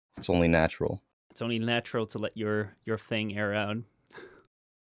It's only natural. It's only natural to let your thing air out.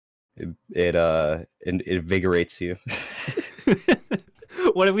 It invigorates you.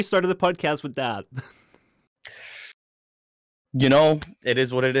 What if we started the podcast with that? You know, it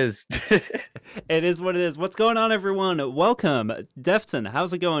is what it is. It is what it is. What's going on, everyone? Welcome, Defton.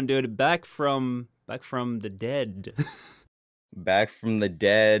 How's it going, dude? Back from the dead. Back from the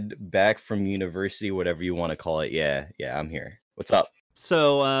dead, back from university, whatever you want to call it. Yeah, I'm here. What's up?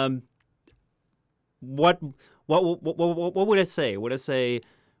 So, what would I say? Would I say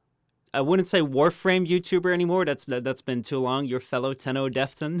I wouldn't say Warframe YouTuber anymore. That's been too long. Your fellow Tenno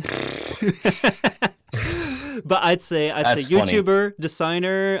Defton. But I'd say YouTuber,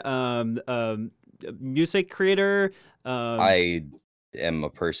 designer, music creator. I am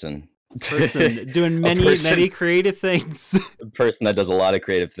a person doing many creative things. A person that does a lot of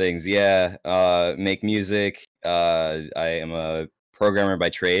creative things. Yeah, make music. I am a programmer by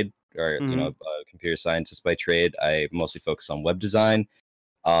trade, or a computer scientist by trade. I mostly focus on web design.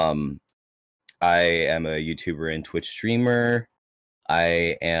 I am a YouTuber and Twitch streamer.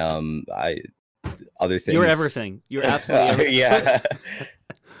 Other things. You're everything. You're absolutely everything. Yeah.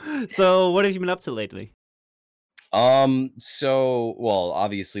 So what have you been up to lately? Well,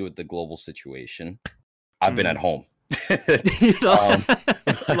 obviously with the global situation, I've been at home.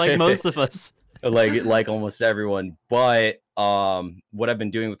 Like most of us. Like almost everyone. But what I've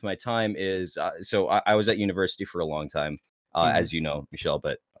been doing with my time is I was at university for a long time, as you know, Michel,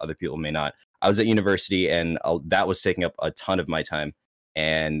 but other people may not. I was at university, and that was taking up a ton of my time.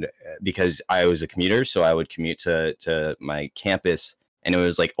 And because I was a commuter, so I would commute to my campus, and it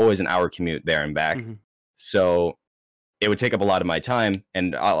was like always an hour commute there and back. So it would take up a lot of my time,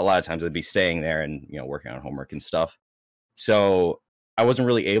 and a lot of times I'd be staying there and working on homework and stuff. So I wasn't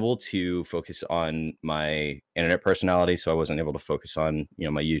really able to focus on my internet personality, so I wasn't able to focus on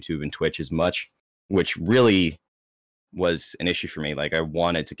my YouTube and Twitch as much, which really was an issue for me. Like, I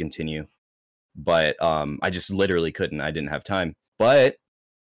wanted to continue, but I just literally couldn't. I didn't have time. But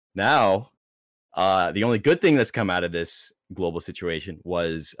now, the only good thing that's come out of this global situation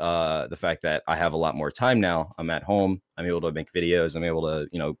was the fact that I have a lot more time now. I'm at home. I'm able to make videos. I'm able to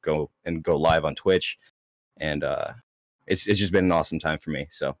go live on Twitch, and it's just been an awesome time for me.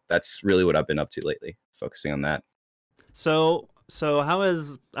 So that's really what I've been up to lately, focusing on that. So how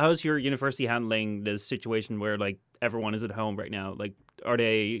is your university handling this situation where like everyone is at home right now? Like, are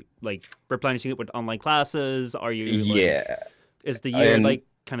they like replenishing it with online classes? Are you is the year like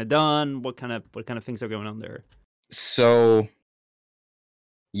kind of done? What kind of things are going on there? So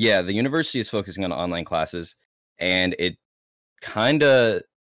yeah, the university is focusing on online classes, and it kind of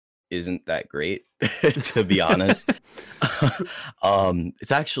isn't that great, to be honest.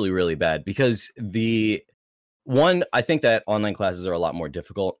 It's actually really bad because I think that online classes are a lot more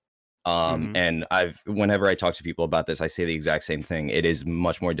difficult. And whenever I talk to people about this, I say the exact same thing. It is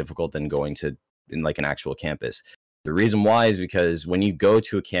much more difficult than going to in like an actual campus. The reason why is because when you go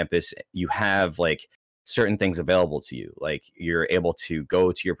to a campus, you have like certain things available to you. Like, you're able to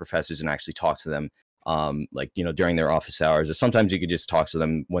go to your professors and actually talk to them, during their office hours, or sometimes you could just talk to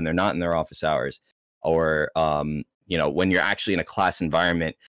them when they're not in their office hours, or when you're actually in a class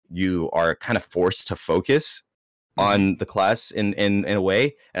environment, you are kind of forced to focus on the class in a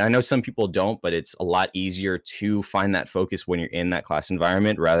way. And I know some people don't, but it's a lot easier to find that focus when you're in that class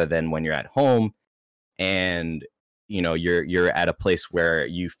environment rather than when you're at home and you're at a place where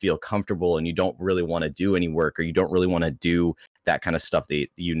you feel comfortable and you don't really want to do any work, or you don't really want to do that kind of stuff that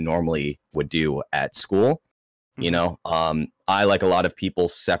you normally would do at school. I, like a lot of people,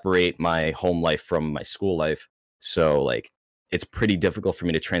 separate my home life from my school life. So like, it's pretty difficult for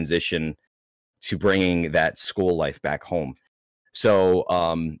me to transition to bringing that school life back home. So,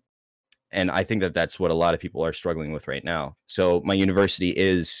 and I think that that's what a lot of people are struggling with right now. So my university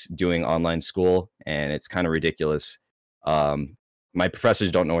is doing online school, and it's kind of ridiculous. My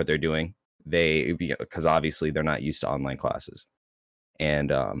professors don't know what they're doing. Because obviously they're not used to online classes.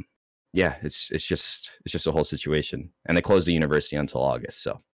 And it's just a whole situation. And they closed the university until August.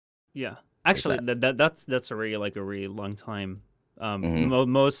 So yeah, actually, that's a really long time.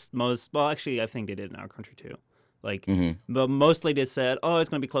 Most well, actually, I think they did in our country too. Like, but mostly they said, "Oh, it's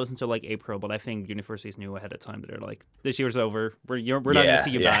going to be closed until like April." But I think universities knew ahead of time that they're like, "This year's over. We're not going to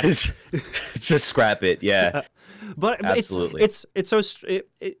see you back. Just scrap it." Yeah, but absolutely. It's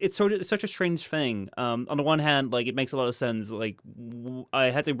such a strange thing. On the one hand, like, it makes a lot of sense. Like,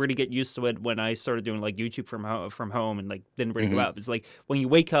 I had to really get used to it when I started doing like YouTube from home and like didn't really go out. It's like when you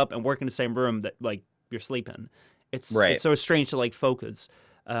wake up and work in the same room that like you're sleeping. It's so strange to like focus.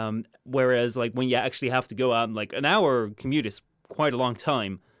 Whereas like when you actually have to go out, and like an hour commute is quite a long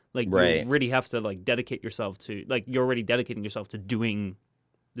time. Like you Right. really have to like dedicate yourself to like you're already dedicating yourself to doing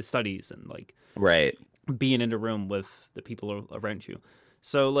the studies and like Right. being in the room with the people around you.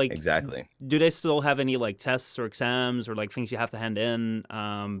 So like, Exactly. do they still have any like tests or exams or like things you have to hand in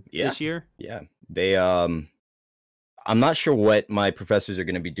Yeah. this year? Yeah. They I'm not sure what my professors are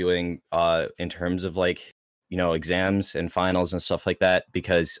going to be doing in terms of like, exams and finals and stuff like that,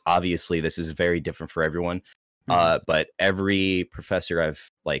 because obviously this is very different for everyone. Hmm. But every professor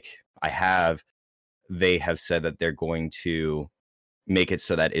I have, they have said that they're going to make it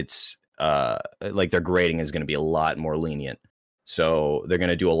so that it's like their grading is going to be a lot more lenient. So they're going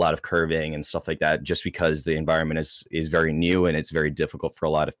to do a lot of curving and stuff like that, just because the environment is very new and it's very difficult for a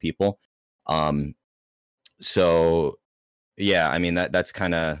lot of people. Um, so yeah, I mean that's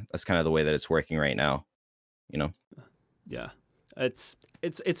kind of the way that it's working right now. You know, Yeah, it's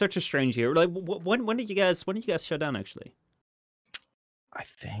such a strange year. Like, when did you guys shut down actually? I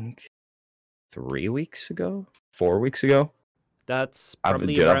think 3 weeks ago, 4 weeks ago. That's I've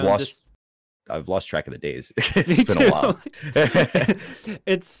probably dude, I've around lost this. I've lost track of the days. Me It's been a too. while.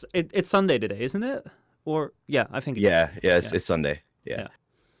 It's Sunday today, isn't it? Or yeah, I think it is. Yeah, Yeah, it's Sunday. Yeah. yeah.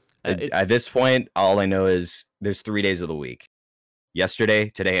 At It's this point, all I know is there's 3 days of the week: yesterday,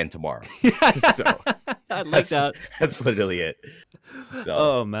 today, and tomorrow. So I like that's that. that's literally it. So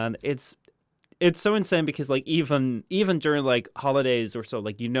Oh man, it's so insane because like even during like holidays or so,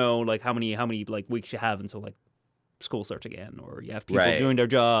 like like how many like weeks you have until like school starts again, or you have people right. doing their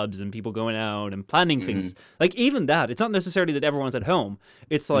jobs and people going out and planning Hmm. things. Like even that, it's not necessarily that everyone's at home.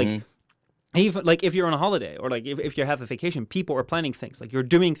 It's like Hmm. even like if you're on a holiday or like if you have a vacation, people are planning things. Like you're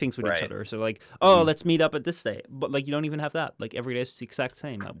doing things with each Right. other. So like, oh, Hmm. let's meet up at this day. But like you don't even have that. Like every day is the exact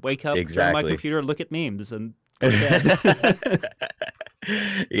same. I wake up, turn on my Exactly. computer, look at memes, and go to bed.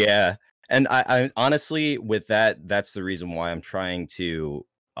 Yeah. And I honestly, with that, that's the reason why I'm trying to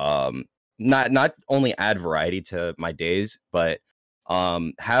um not only add variety to my days, but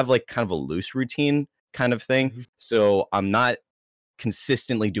have like kind of a loose routine kind of thing. Mhm. So I'm not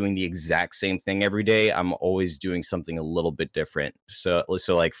consistently doing the exact same thing every day. I'm always doing something a little bit different. So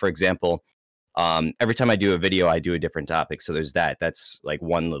like for example, every time I do a video, I do a different topic. So there's that. That's like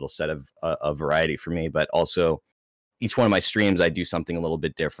one little set of variety for me. But also each one of my streams, I do something a little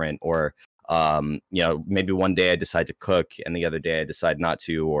bit different. Or maybe one day I decide to cook and the other day I decide not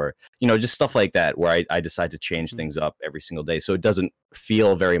to, or just stuff like that, where I decide to change Mhm. things up every single day, so it doesn't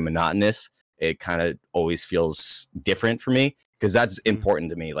feel very monotonous. It kind of always feels different for me, because that's Mhm. important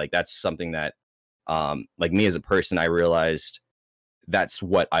to me. Like that's something that like me as a person, I realized that's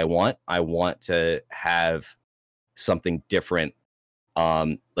what I want to have something different,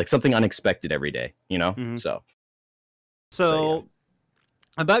 like something unexpected every day, Mhm. so yeah. So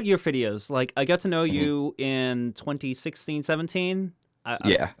about your videos, like I got to know Hmm. you in 2016, 17.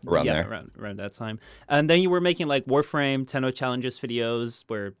 Yeah, around Yeah, there. around that time, and then you were making like Warframe, Tenno challenges videos,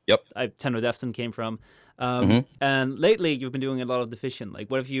 where Yep. Tenno came from. Hmm. And lately you've been doing a lot of Division.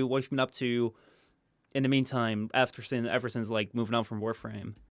 Like, what have you been up to in the meantime ever since like moving on from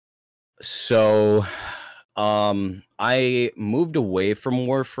Warframe? So I moved away from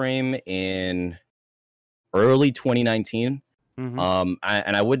Warframe in early 2019. Mm-hmm.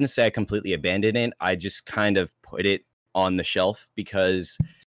 And I wouldn't say I completely abandoned it. I just kind of put it on the shelf because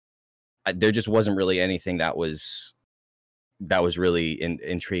there just wasn't really anything that was really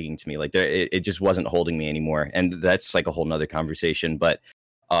intriguing to me. Like it just wasn't holding me anymore, and that's like a whole nother conversation. But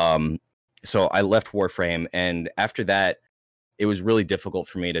um, so I left Warframe, and after that, it was really difficult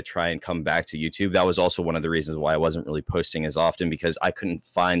for me to try and come back to YouTube. That was also one of the reasons why I wasn't really posting as often, because I couldn't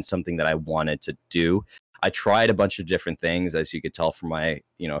find something that I wanted to do. I tried a bunch of different things, as you could tell from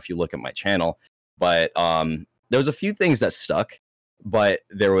if you look at my channel, but there was a few things that stuck, but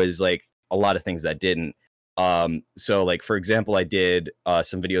there was like a lot of things that didn't. So like for example, I did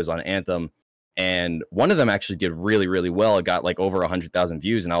some videos on Anthem, and one of them actually did really, really well. It got like over 100,000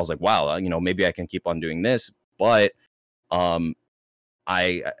 views, and I was like, wow, maybe I can keep on doing this. But um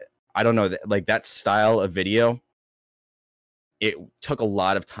I I don't know, that like that style of video, it took a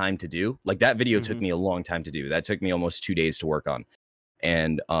lot of time to do. Like that video took Mm-hmm. me a long time to do. That took me almost 2 days to work on,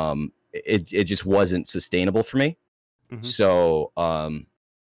 and it just wasn't sustainable for me. Mm-hmm. So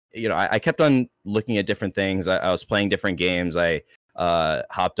I kept on looking at different things. I was playing different games. I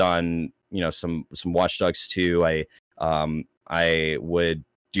hopped on some Watch Dogs 2. I would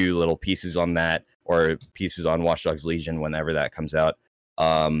do little pieces on that, or pieces on Watch Dogs Legion whenever that comes out.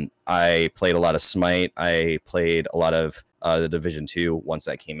 I played a lot of Smite. I played a lot of the Division 2 once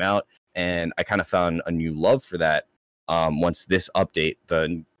that came out, and I kind of found a new love for that once this update,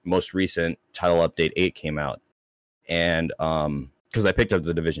 the most recent title update 8, came out. And because I picked up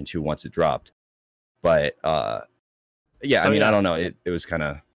the Division 2 once it dropped. But yeah, So I mean, yeah, I don't know. It was kind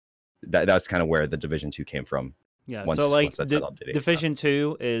of that's kind of where the Division 2 came from. yeah. Once So like once that title updated came out. Division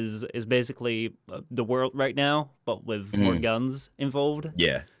 2 is basically the world right now, but with more Mhm. guns involved.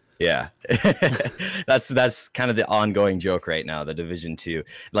 Yeah. Yeah. That's kind of the ongoing joke right now, the Division 2.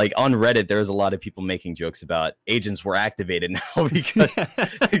 Like on Reddit, there's a lot of people making jokes about agents were activated now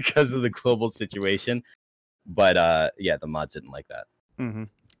because of the global situation. But yeah, the mods didn't like that. hmm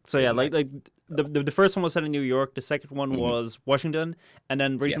So They yeah, didn't like the first one was set in New York. The second one Mhm. was Washington, and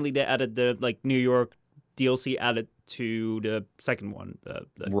then Yeah. recently they added the like New York DLC added to the second one. The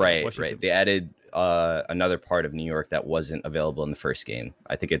Right. Washington. They added another part of New York that wasn't available in the first game.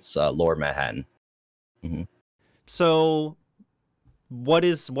 I think it's Lower Manhattan. Mhm. So what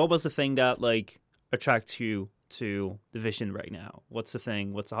was the thing that like attracts you to Division right now? What's the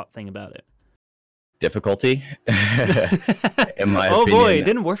thing? What's the hot thing about it? Difficulty, in my Oh boy, opinion.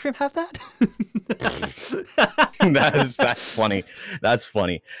 didn't Warframe have that? That's funny. That's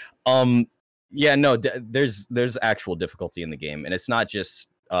funny. Yeah, no, there's actual difficulty in the game, and it's not just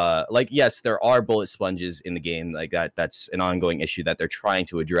like, yes, there are bullet sponges in the game, like that's an ongoing issue that they're trying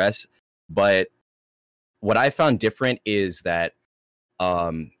to address. But what I found different is that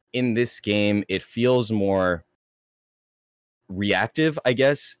in this game it feels more reactive, I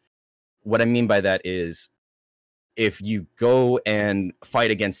guess. What I mean by that is, if you go and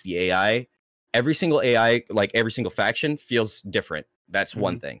fight against the AI, every single AI, like every single faction, feels different. That's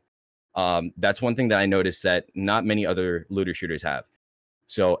one Mhm. thing. That's one thing that I noticed that not many other looter shooters have.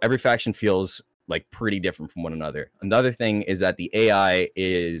 So every faction feels like pretty different from one another. Another thing is that the AI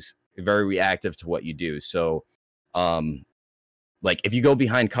is very reactive to what you do. So, um, like if you go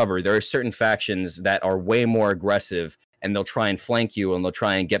behind cover, there are certain factions that are way more aggressive, and they'll try and flank you, and they'll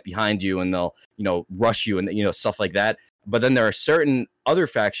try and get behind you, and they'll rush you, and stuff like that. But then there are certain other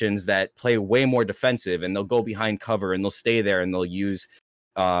factions that play way more defensive, and they'll go behind cover, and they'll stay there, and they use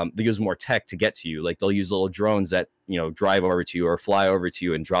more tech to get to you. Like they'll use little drones that drive over to you or fly over to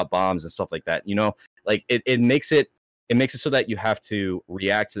you and drop bombs and stuff like that. Like it makes it so that you have to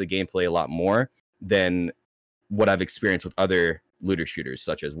react to the gameplay a lot more than what I've experienced with other looter shooters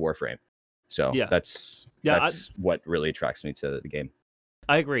such as Warframe. So Yeah, that's yeah. what really attracts me to the game.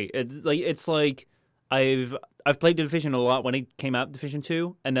 I agree. It's like I've played Division a lot when it came out, Division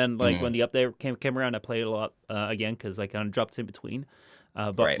 2, and then like Mhm. when the update came around, I played it a lot again because I kind of dropped in between.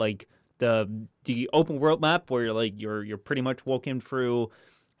 But Right. like the open world map where you're pretty much walking through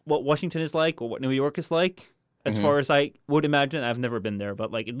what Washington is like or what New York is like, as Mhm. far as I would imagine. I've never been there,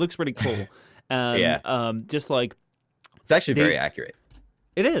 but like it looks pretty cool, and Yeah. just like It's actually they very accurate.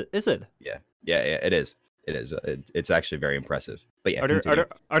 it is it. Yeah. Yeah, it is. It is. It's actually very impressive. But yeah, Are there are continue. there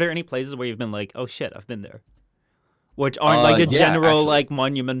are there any places where you've been like, oh shit, I've been there? Which aren't like the Yeah, general actually. like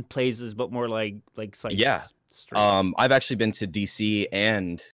monument places, but more like Yeah. sites straight. I've actually been to DC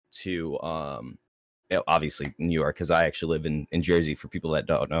and to obviously New York, because I actually live in Jersey, for people that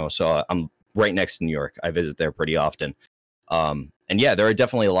don't know. So I'm right next to New York. I visit there pretty often. And yeah, there are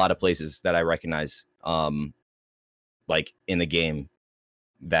definitely a lot of places that I recognize like in the game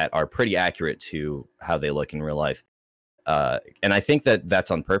that are pretty accurate to how they look in real life. And I think that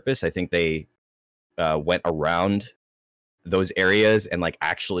that's on purpose. I think they went around those areas and like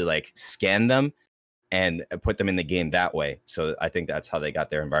actually like scanned them and put them in the game that way. So I think that's how they got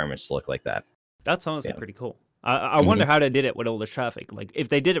their environments to look like that. That's honestly Yeah. pretty cool. I Mhm. wonder how they did it with all the traffic. Like if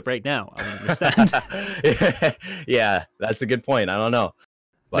they did it right now, I would understand. Yeah, that's a good point. I don't know,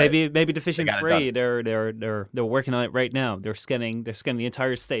 but maybe they Division got it done. 3, they're working on it right now. They're scanning the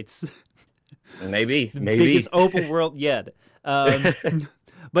entire states. Maybe, The biggest maybe. open world yet. Um,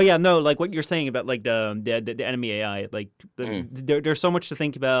 but yeah, no, like what you're saying about like the enemy AI, like Mm, there's so much to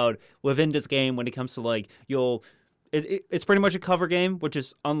think about within this game when it comes to like it's pretty much a cover game, which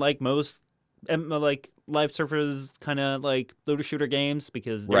is unlike most like live surfers kind of like looter shooter games,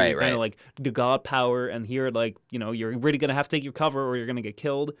 because they're right, kind of right, like the god power, and here like you're really gonna have to take your cover or you're gonna get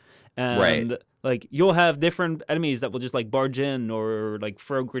killed, right. and like you'll have different enemies that will just like barge in or like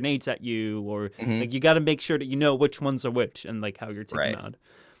throw grenades at you, or Hmm. like you got to make sure that you know which ones are which and like how you're taking Right. them out.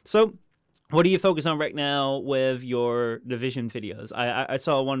 So what do you focus on right now with your Division videos? I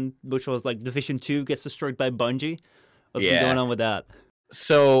saw one which was like Division 2 gets destroyed by Bungie. What's been going Yeah. on with that?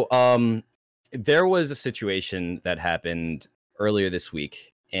 So there was a situation that happened earlier this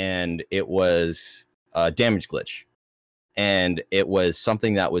week, and it was a damage glitch. And it was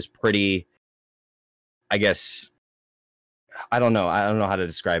something that was pretty, I guess, I don't know how to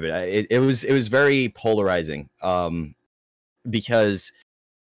describe it. It was very polarizing, because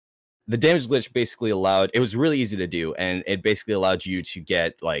the damage glitch basically allowed, it was really easy to do, and it basically allowed you to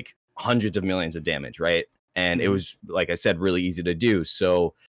get like hundreds of millions of damage, right? And it was, like I said, really easy to do.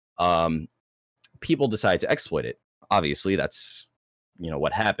 So people decide to exploit it. Obviously, that's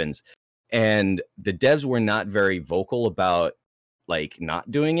what happens. And the devs were not very vocal about like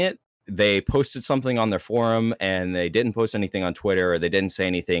not doing it. They posted something on their forum, and they didn't post anything on Twitter, or they didn't say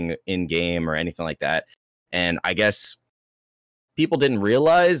anything in game or anything like that. And I guess people didn't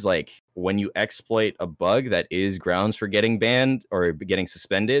realize, like, when you exploit a bug, that is grounds for getting banned or getting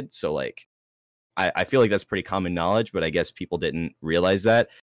suspended. So like I feel like that's pretty common knowledge, but I guess people didn't realize that.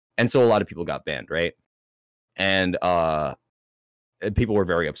 And so a lot of people got banned, right? And people were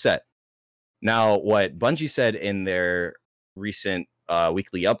very upset. Now, what Bungie said in their recent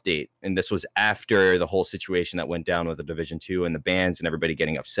weekly update, and this was after the whole situation that went down with the Division 2 and the bans and everybody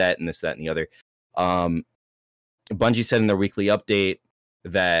getting upset and this, that, and the other. Bungie said in their weekly update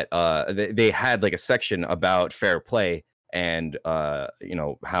that they had like a section about fair play and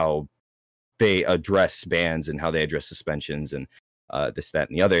how they address bans and how they address suspensions and this, that,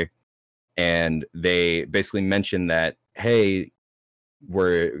 and the other. And they basically mentioned that, hey,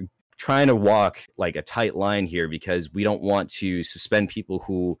 we're trying to walk like a tight line here, because we don't want to suspend people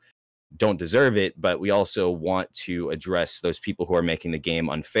who don't deserve it, but we also want to address those people who are making the game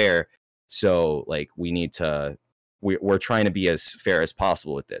unfair. So like we're trying to be as fair as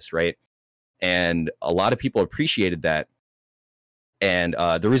possible with this, right? And a lot of people appreciated that. And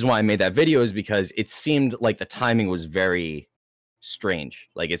the reason why I made that video is because it seemed like the timing was very strange.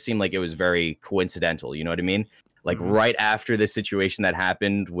 Like it seemed like it was very coincidental. You know what I mean? Like right after the situation that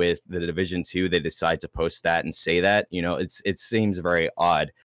happened with the Division 2, they decide to post that and say that. It seems very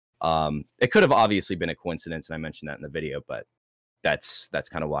odd. It could have obviously been a coincidence, and I mentioned that in the video, but that's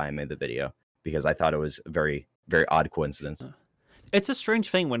kind of why I made the video, because I thought it was a very, very odd coincidence. It's a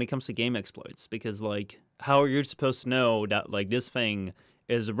strange thing when it comes to game exploits, because like, how are you supposed to know that like this thing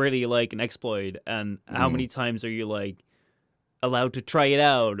is really like an exploit, and how many times are you like allowed to try it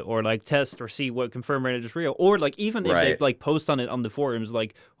out or like test or see what confirm it is real? Or like, even if they like post on it on the forums,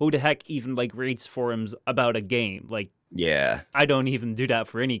 like who the heck even like reads forums about a game? Like, yeah, I don't even do that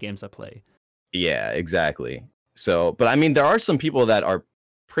for any games I play. Yeah, exactly. So, but I mean, there are some people that are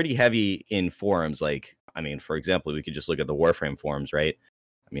pretty heavy in forums. Like, I mean, for example, we could just look at the Warframe forums, right?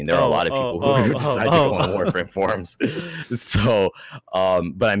 I mean, there are a lot of people who decide to go on Warframe forums. So,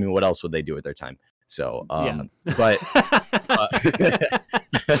 but I mean, what else would they do with their time? So, but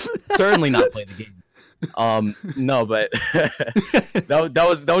certainly not play the game. No, but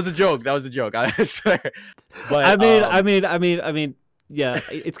that was a joke. That was a joke. I swear. But I mean, yeah,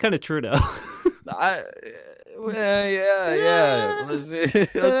 it's kind of true though. Yeah. Let's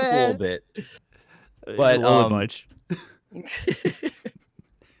just a little bit. But a little much.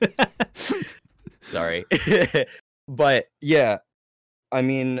 Sorry. But yeah, I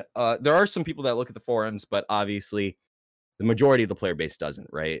mean, there are some people that look at the forums, but obviously the majority of the player base doesn't,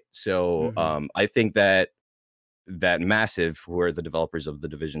 right? So I think that Massive, who are the developers of the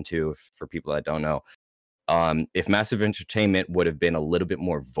Division 2, for people that don't know, if Massive Entertainment would have been a little bit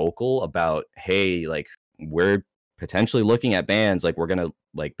more vocal about, hey, like, we're potentially looking at bans, like, we're gonna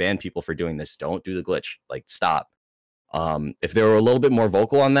like ban people for doing this, don't do the glitch, like, stop. If they were a little bit more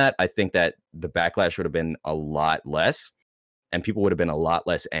vocal on that, I think that the backlash would have been a lot less, and people would have been a lot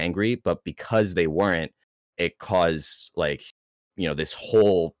less angry. But because they weren't, it caused like, this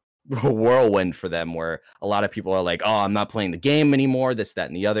whole whirlwind for them, where a lot of people are like, oh, I'm not playing the game anymore, this, that,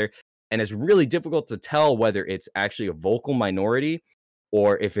 and the other. And it's really difficult to tell whether it's actually a vocal minority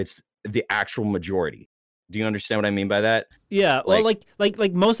or if it's the actual majority. Do you understand what I mean by that? Yeah, well,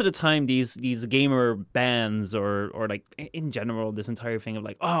 like most of the time, these gamer bans or like in general, this entire thing of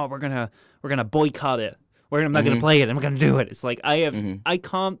like, oh, we're gonna boycott it, I'm not gonna play it, I'm gonna do it. It's like I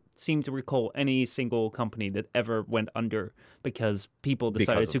can't seem to recall any single company that ever went under because people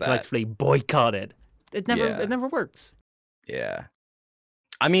decided to collectively boycott it. It never works. Yeah.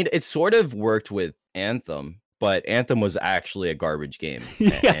 I mean, it sort of worked with Anthem, but Anthem was actually a garbage game.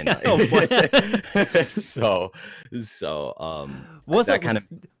 So was that kind of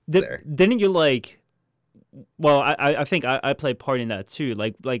didn't you like? Well, I think I played part in that too.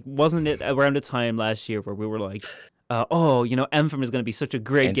 Like wasn't it around the time last year where we were like, Anthem is going to be such a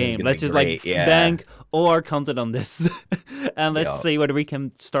great game. Let's just bank all our content on this, and let's see whether we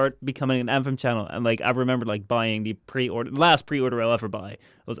can start becoming an Anthem channel. And like, I remember like buying the last pre-order I'll ever buy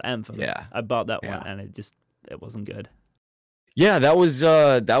was Anthem. Yeah, I bought that one, and it wasn't good. Yeah, that was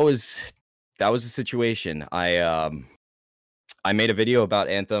the situation. I made a video about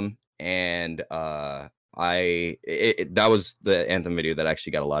Anthem, and that was the Anthem video that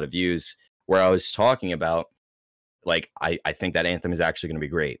actually got a lot of views, where I was talking about like I think that Anthem is actually going to be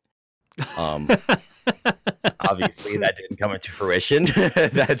great. Obviously that didn't come into fruition.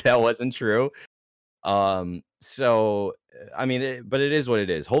 that wasn't true. So I mean, but it is what it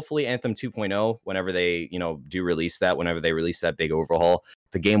is. Hopefully Anthem 2.0, whenever they, do release that, whenever they release that big overhaul,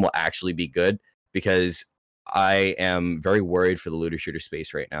 the game will actually be good, because I am very worried for the looter shooter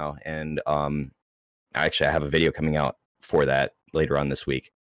space right now. And actually I have a video coming out for that later on this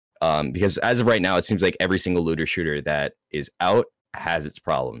week. Because as of right now, it seems like every single looter shooter that is out has its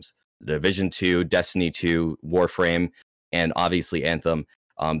problems. Division 2, Destiny 2, Warframe, and obviously Anthem.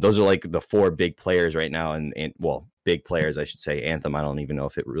 Those are like the 4 big players right now, and well, big players, I should say. Anthem, I don't even know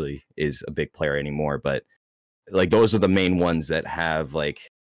if it really is a big player anymore, but like those are the main ones that have,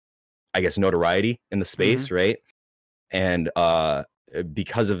 like, I guess, notoriety in the space, right? And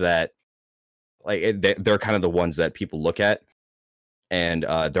because of that, like they're kind of the ones that people look at, and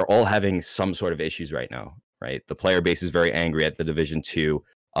they're all having some sort of issues right now, right? The player base is very angry at the Division 2.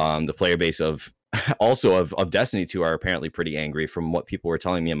 The player base of also of Destiny 2 are apparently pretty angry, from what people were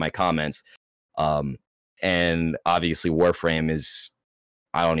telling me in my comments. And obviously Warframe is,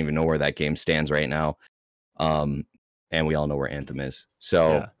 I don't even know where that game stands right now. And we all know where Anthem is.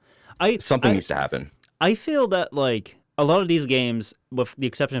 So something needs to happen. I feel that like a lot of these games, with the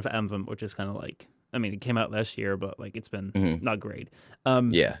exception of Anthem, which is kind of like, I mean, it came out last year, but like it's been not great.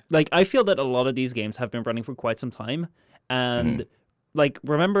 Like I feel that a lot of these games have been running for quite some time, and like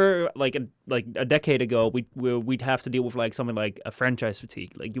remember like a decade ago, we'd have to deal with like something like a franchise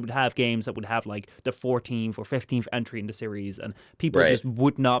fatigue. Like you would have games that would have like the 14th or 15th entry in the series, and people just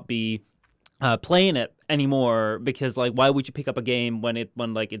would not be playing it anymore, because like why would you pick up a game when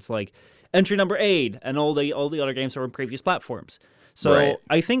it's like entry number 8 and all the other games are on previous platforms. So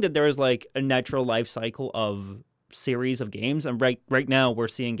I think that there is like a natural life cycle of series of games, and right now we're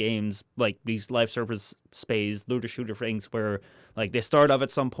seeing games like these live service space looter shooter things where like they start off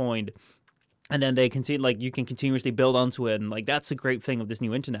at some point and then they continue, like you can continuously build onto it, and like that's a great thing of this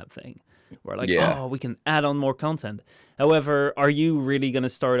new internet thing, where like oh, we can add on more content. However, are you really going to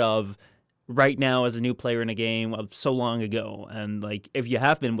start off right now as a new player in a game of so long ago? And like if you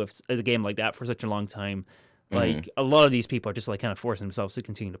have been with a game like that for such a long time, like a lot of these people are just like kind of forcing themselves to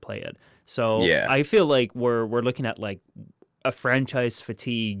continue to play it. So I feel like we're looking at like a franchise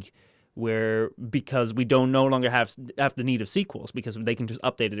fatigue, where because we don't no longer have the need of sequels, because they can just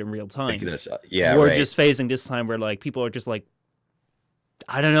update it in real time. We're just facing this time where like people are just like,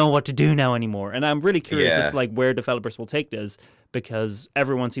 I don't know what to do now anymore. And I'm really curious as to like where developers will take this, because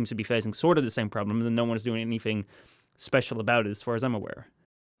everyone seems to be facing sort of the same problem, and no one is doing anything special about it as far as I'm aware.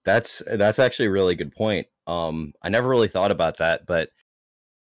 That's actually a really good point. I never really thought about that, but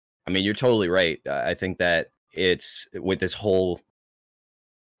I mean, you're totally right. I think that it's with this whole,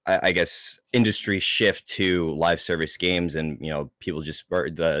 I guess, industry shift to live service games, and people or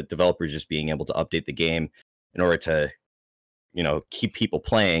the developers just being able to update the game in order to keep people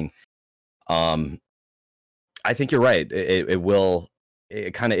playing. I think you're right.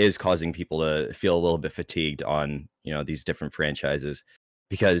 It kind of is causing people to feel a little bit fatigued on these different franchises,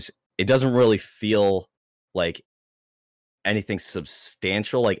 because it doesn't really feel like anything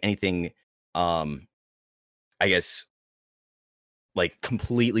substantial, like anything I guess like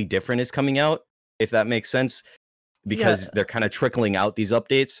completely different is coming out, if that makes sense, because they're kind of trickling out these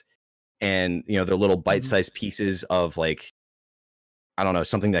updates, and they're little bite-sized pieces of like, I don't know,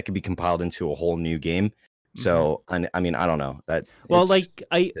 something that could be compiled into a whole new game. So I mean, I don't know that. Well, like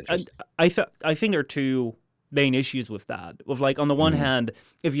I think there are two main issues with that. With like on the one hand,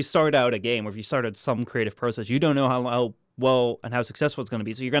 if you start out a game, or if you started some creative process, you don't know how well and how successful it's going to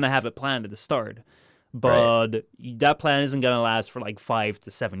be, so you're going to have it planned at the start, but that plan isn't going to last for like 5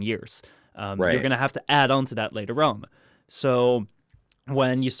 to 7 years. You're going to have to add on to that later on. So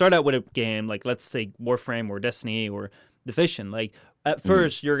when you start out with a game like, let's take Warframe or Destiny or Division, like at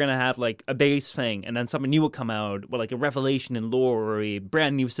first you're going to have like a base thing, and then something new will come out with like a revelation in lore or a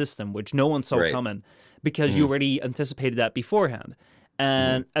brand new system which no one saw coming, because you already anticipated that beforehand.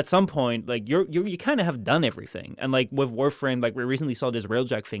 And at some point, like you kind of have done everything. And like with Warframe, like we recently saw this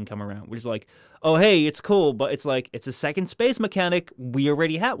railjack thing come around, which is like, oh hey, it's cool, but it's like it's a second space mechanic. We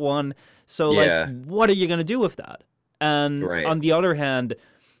already had one, so like, what are you gonna do with that? And on the other hand,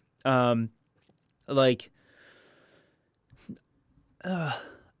 like, I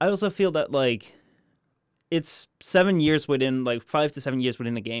also feel that like it's 7 years within, like 5 to 7 years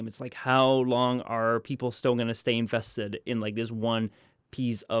within the game. It's like, how long are people still going to stay invested in like this one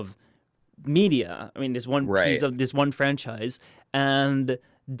piece of media? I mean, this one piece of this one franchise. And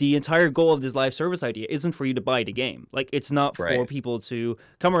the entire goal of this live service idea isn't for you to buy the game. Like, it's not for Right. people to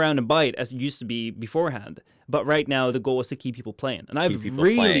come around and buy it as it used to be beforehand. But right now, the goal is to keep people playing. And Keep people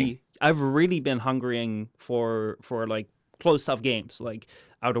playing. I've really been hungering for like closed stuff games, like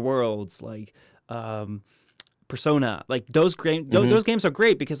Outer Worlds, like Persona. Like those games are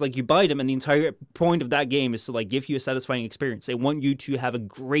great because like you buy them, and the entire point of that game is to like give you a satisfying experience. They want you to have a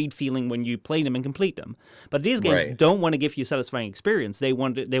great feeling when you play them and complete them. But these games Right. don't want to give you a satisfying experience. They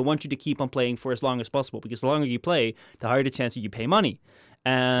want you to keep on playing for as long as possible, because the longer you play, the higher the chance that you pay money.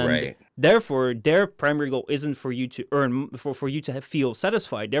 And Right. therefore, their primary goal isn't for you to earn, for you to feel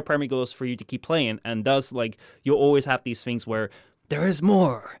satisfied. Their primary goal is for you to keep playing, and thus, like, you'll always have these things where there is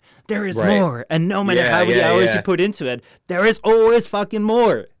more, Right. more, and no matter how many hours you put into it, there is always fucking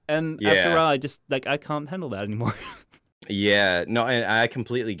more. And after a while, I just like I can't handle that anymore. Yeah. No, and I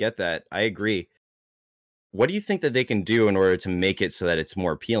completely get that. I agree. What do you think that they can do in order to make it so that it's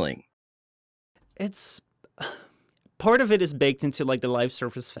more appealing? It's part of it is baked into like the live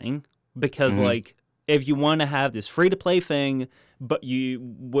service thing, because Mhm. like if you want to have this free to play thing, but you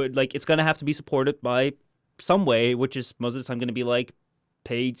would like it's gonna have to be supported by some way, which is most of the time going to be like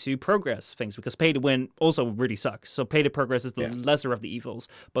pay to progress things, because pay to win also really sucks. So pay to progress is the lesser of the evils,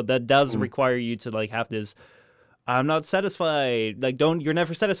 but that does require you to like have this. I'm not satisfied. Like you're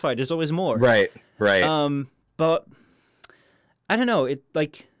never satisfied. There's always more. Right. Right. But I don't know. It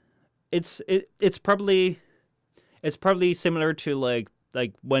like it's probably similar to like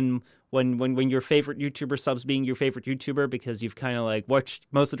when your favorite YouTuber subs being your favorite YouTuber, because you've kind of like watched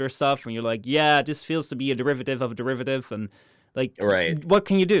most of their stuff and you're like, yeah, this feels to be a derivative of a derivative, and like, Right. what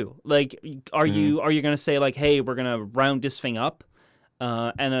can you do? Like, are you gonna say like, hey, we're gonna round this thing up,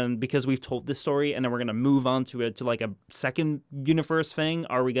 and then because we've told this story, and then we're gonna move on to like a second universe thing?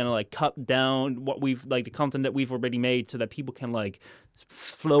 Are we gonna like cut down what we've like the content that we've already made so that people can like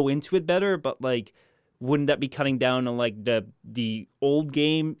flow into it better? But like, wouldn't that be cutting down on like the old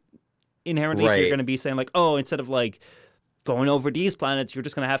game inherently? If you're going to be saying like, oh, instead of like going over these planets, you're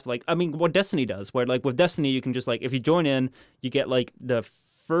just going to have to like, I mean, what Destiny does, where like with Destiny, you can just like, if you join in, you get like the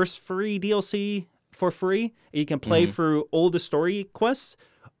first free DLC for free, and you can play through all the story quests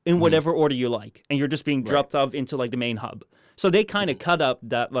in whatever order you like, and you're just being dropped off into like the main hub. So they kind of cut up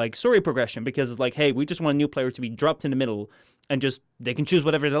that like story progression, because it's like, hey, we just want a new player to be dropped in the middle, and just they can choose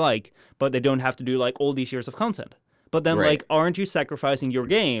whatever they like, but they don't have to do like all these years of content. But then like, aren't you sacrificing your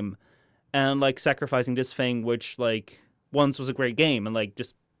game and like sacrificing this thing which like once was a great game, and like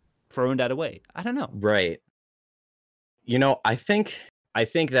just throwing that away? I don't know. Right. You know, I think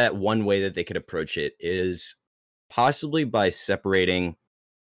that one way that they could approach it is possibly by separating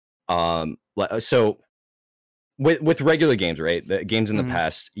so with regular games, right? The games in the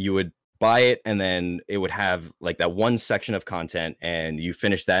past, you would buy it and then it would have like that one section of content, and you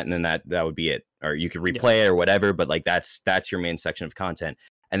finish that, and then that would be it. Or you could replay it or whatever, but like that's your main section of content.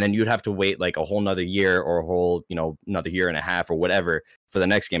 And then you'd have to wait like a whole nother year, or a whole, another year and a half or whatever for the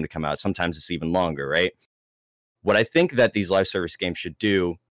next game to come out. Sometimes it's even longer, right? What I think that these live service games should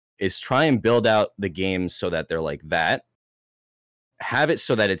do is try and build out the games so that they're like that. Have it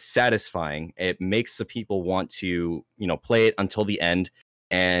so that it's satisfying. It makes the people want to, play it until the end,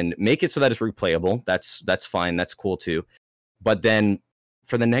 and make it so that it's replayable. That's fine. That's cool too. But then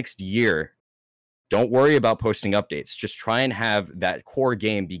for the next year, don't worry about posting updates. Just try and have that core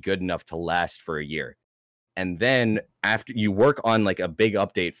game be good enough to last for a year. And then after you work on like a big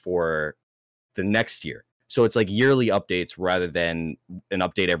update for the next year. So it's like yearly updates rather than an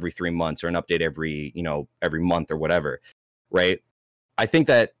update every 3 months, or an update every month or whatever. Right. I think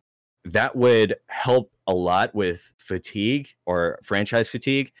that would help a lot with fatigue, or franchise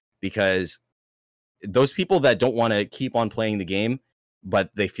fatigue, because those people that don't want to keep on playing the game,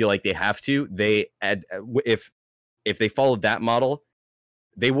 but they feel like they have to, if they followed that model,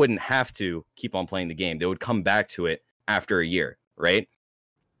 they wouldn't have to keep on playing the game. They would come back to it after a year, right?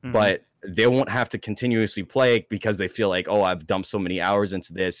 But they won't have to continuously play because they feel like, oh, I've dumped so many hours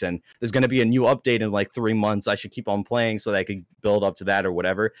into this, and there's going to be a new update in like 3 months. I should keep on playing so that I could build up to that or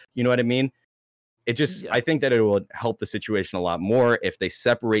whatever. You know what I mean? It just, I think that it will help the situation a lot more if they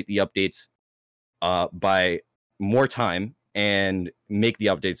separate the updates by more time and make the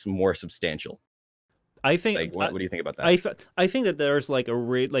updates more substantial. I think. Like, what do you think about that? I think that there's like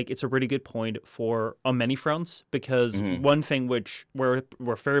it's a really good point on many fronts, because one thing which we're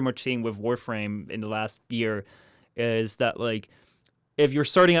very much seeing with Warframe in the last year is that like, if you're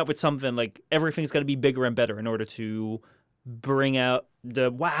starting out with something, like everything's going to be bigger and better in order to bring out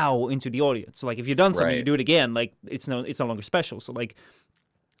the wow into the audience. So like, if you've done something, you do it again, like it's no longer special. So like,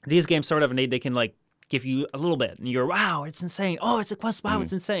 these games start off and they can like give you a little bit, and you're, wow, it's insane. Oh, it's a quest. Wow, Mm-hmm.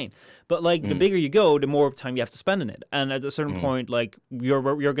 it's insane. But like the Mm-hmm. bigger you go, the more time you have to spend in it. And at a certain Mm-hmm. point, like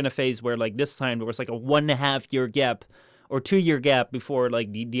you're gonna phase where like this time there was like a 1.5 year gap or 2 year gap before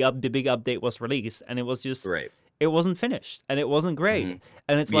like the big update was released, and it was just Right. it wasn't finished and it wasn't great. Mm-hmm.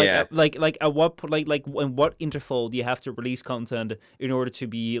 And it's like Yeah. like at what like in what interval do you have to release content in order to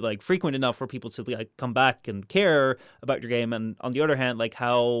be like frequent enough for people to like come back and care about your game? And on the other hand, like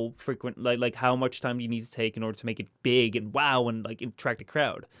how frequent, like how much time do you need to take in order to make it big and wow and like attract a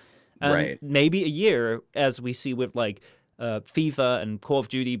crowd? And Right. maybe a year, as we see with like FIFA and Call of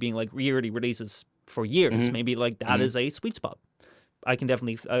Duty being like yearly releases for years, Mm-hmm. maybe like that Mm-hmm. is a sweet spot. I can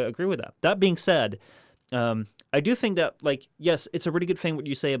definitely agree with that. That being said, I do think that like yes, it's a really good thing what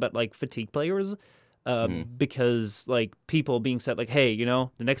you say about like fatigue players, Mm-hmm. because like people being said like, hey, you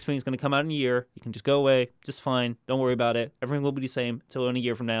know, the next thing is going to come out in a year. You can just go away, just fine. Don't worry about it. Everything will be the same till in a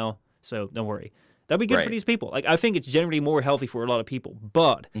year from now. So don't worry. That'd be good for Right. these people. Like I think it's generally more healthy for a lot of people,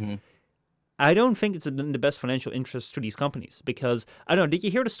 but Mm-hmm. I don't think it's in the best financial interest to these companies because I don't know. Did you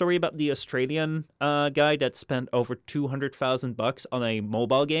hear the story about the Australian guy that spent over $200,000 on a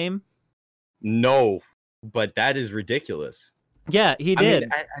mobile game? No, but that is ridiculous. Yeah, he I mean, did.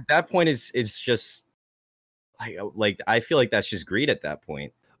 at that point, it's just like I feel like that's just greed at that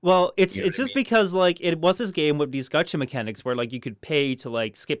point. Well, it's You know what I just because like it was this game with these gacha mechanics where like you could pay to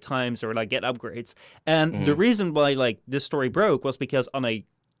like skip times or like get upgrades. And the mean? reason why like this story broke was because on a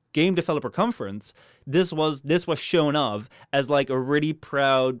game developer conference, this was shown off as like a really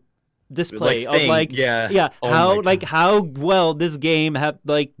proud display of Thing, like yeah. Oh how my God. how well this game had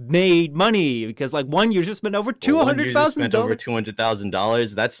like made money because like 1 year just spent over Well, 1 year just spent over $200,000.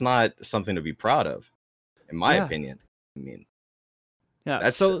 $200,000. That's not something to be proud of, in my Yeah. opinion. I mean, Yeah.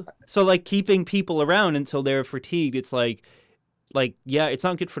 that's So like keeping people around until they're fatigued, it's like yeah, it's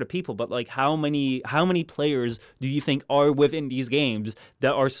not good for the people, but like how many players do you think are within these games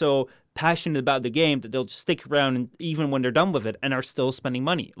that are so passionate about the game that they'll stick around and even when they're done with it and are still spending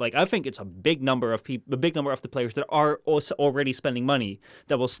money? Like I think it's a big number of people, a big number of the players that are also already spending money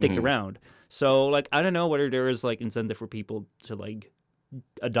that will stick Mhm. around. So like I don't know whether there is like incentive for people to like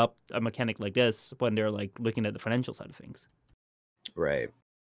adopt a mechanic like this when they're like looking at the financial side of things. Right.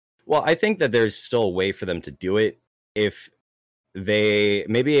 Well, I think that there's still a way for them to do it if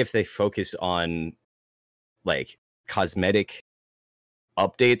if they focus on like cosmetic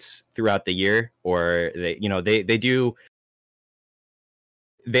updates throughout the year, or they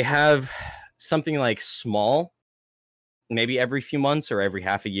have something like small, maybe every few months or every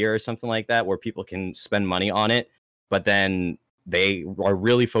half a year or something like that, where people can spend money on it, but then they are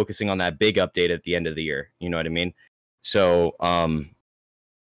really focusing on that big update at the end of the year. You know what I mean? So,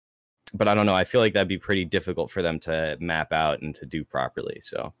 but I don't know. I feel like that'd be pretty difficult for them to map out and to do properly.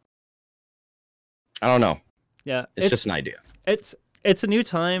 So I don't know. Yeah, It's just an idea. it's a new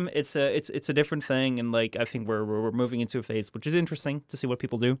time. It's a different thing, and like I think we're moving into a phase which is interesting to see what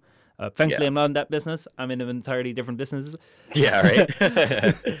people do. Thankfully, Yeah. I'm not in that business. I'm in an entirely different business. Yeah,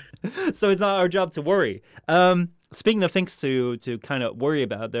 right. So it's not our job to worry. Speaking of things to kind of worry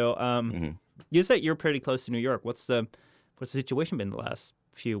about, though, Mhm. you said you're pretty close to New York. What's the situation been the last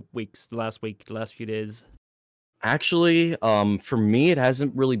few weeks, the last week, the last few days? Actually, for me, it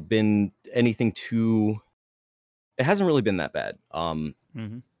hasn't really been anything too. It hasn't really been that bad.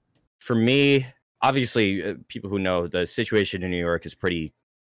 Mm-hmm. For me, obviously, people who know the situation in New York is pretty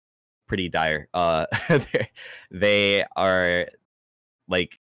dire. They are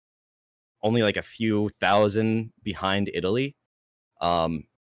like only like a few thousand behind Italy,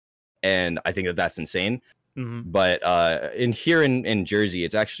 and I think that that's insane. Mm-hmm. But in Jersey,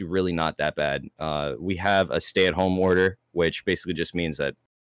 it's actually really not that bad. We have a stay-at-home order, which basically just means that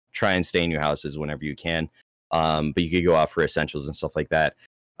try and stay in your houses whenever you can. But you could go out for essentials and stuff like that.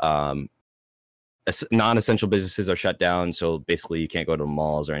 Non-essential businesses are shut down, so basically you can't go to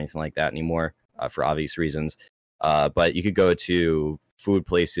malls or anything like that anymore for obvious reasons. But you could go to food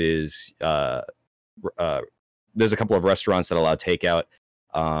places. There's a couple of restaurants that allow takeout.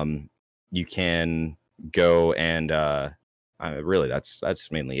 You can go and really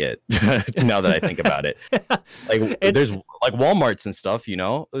that's mainly it. Now that I think about it, like there's like Walmarts and stuff, you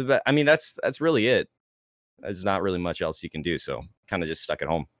know. I mean, that's really it. There's not really much else you can do, so kind of just stuck at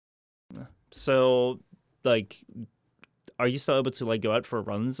home. So, like, are you still able to like go out for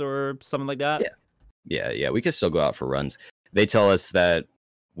runs or something like that? Yeah. We can still go out for runs. They tell us that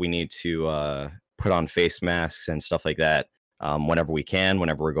we need to put on face masks and stuff like that whenever we can,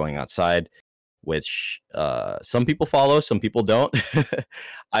 whenever we're going outside. Which some people follow, some people don't.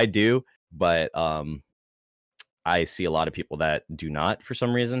 I do, but I see a lot of people that do not for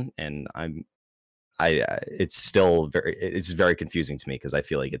some reason, and it's still it's very confusing to me because I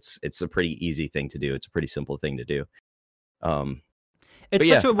feel like it's a pretty easy thing to do. It's a pretty simple thing to do. Um, It's but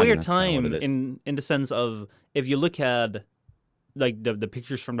such yeah, a I mean weird that's kind of what it time is. in the sense of, if you look at like the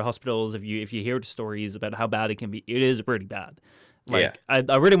pictures from the hospitals, if you hear the stories about how bad it can be, it is pretty bad. Yeah, Like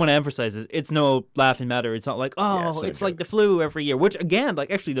I really want to emphasize this. It's no laughing matter. It's not like, yeah, oh, it's no it's like joke. the flu every year. Which again,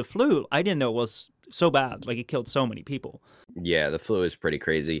 like actually the flu, I didn't know was so bad. Like it killed so many people. Yeah, the flu is pretty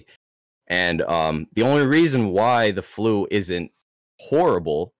crazy. And the only reason why the flu isn't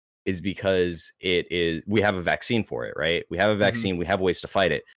horrible is because we have a vaccine for it, right? We have a Hmm. vaccine, we have ways to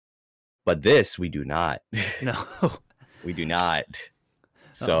fight it. But this we do not. No, We do not. no.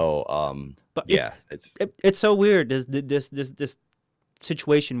 So But yeah, it's it's so weird. This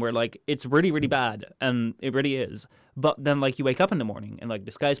situation where like it's really really bad, and it really is. But then like you wake up in the morning and like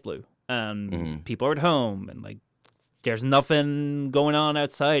the sky's blue and mhm, people are at home and like there's nothing going on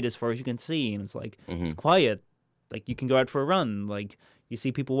outside as far as you can see, and it's like it's mhm. quiet. Like you can go out for a run. Like you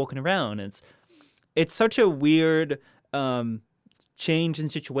see people walking around. It's such a weird um change in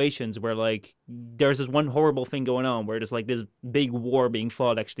situations where like there's this one horrible thing going on where there's like this big war being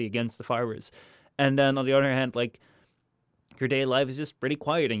fought actually against the virus, and then on the other hand like your day life is just pretty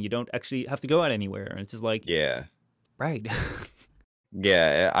quiet and you don't actually have to go out anywhere, and it's just like, Yeah. right.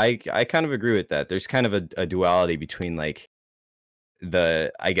 Yeah, I kind of agree with that. There's kind of a duality between like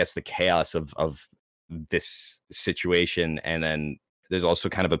I guess the chaos of this situation, and then there's also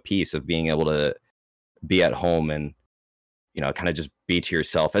kind of a piece of being able to be at home and kind of just be to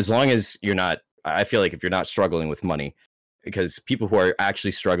yourself, as long as you're not. I feel like if you're not struggling with money, because people who are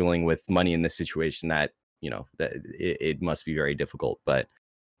actually struggling with money in this situation, that that it must be very difficult. But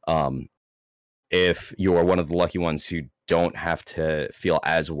um if you're one of the lucky ones who don't have to feel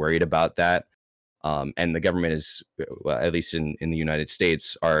as worried about that, and the government is, well, at least in the United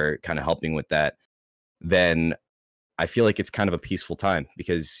States, are kind of helping with that, then I feel like it's kind of a peaceful time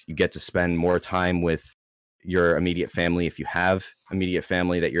because you get to spend more time with your immediate family. If you have immediate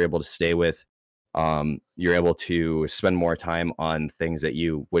family that you're able to stay with, you're able to spend more time on things that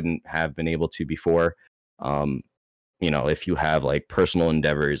you wouldn't have been able to before. Um, if you have like personal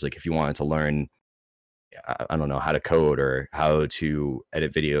endeavors, like if you wanted to learn, I don't know, how to code or how to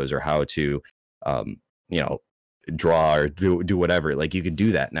edit videos or how to, um, you know, draw or do whatever. Like you could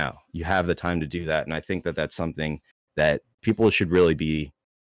do that now. You have the time to do that, and I think that that's something that people should really be,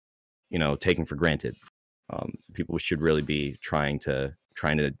 taking for granted. People should really be trying to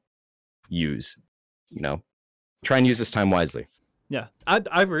use, you know, try and use this time wisely. Yeah,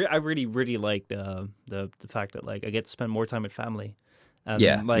 I really really like the fact that like I get to spend more time with family,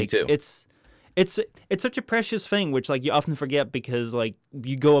 Yeah, and me like too. it's it's such a precious thing which like you often forget because like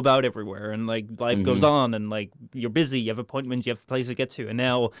you go about everywhere and like life goes Hmm. on and like you're busy, you have appointments, you have places to get to, and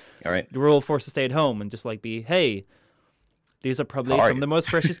now All right. we're all forced to stay at home and just like be, hey, these are How probably are some of you? the most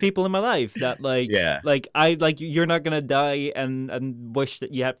precious people in my life that Yeah. like I like you're not gonna die and wish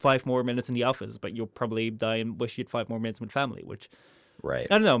that you had 5 more minutes in the office, but you'll probably die and wish you had 5 more minutes with family, which Right.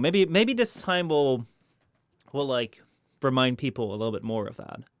 I don't know. Maybe this time will like remind people a little bit more of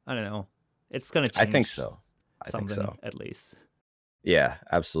that. I don't know. It's gonna I think change so. I think something so. at least. Yeah,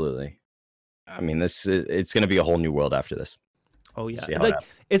 absolutely. I mean, it's going to be a whole new world after this. Oh We'll yeah, see how it like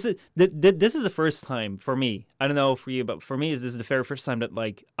happens. is it? This is the first time for me. I don't know for you, but for me, is this is the very first time that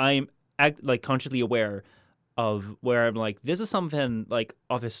like I'm like consciously aware of where I'm like this is something like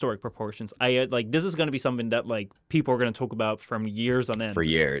of historic proportions. I like this is gonna be something that like people are gonna talk about from years on For end.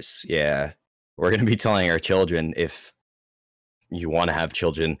 years. Yeah. We're going to be telling our children, if you want to have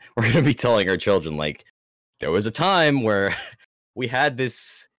children, we're going to be telling our children, like, there was a time where we had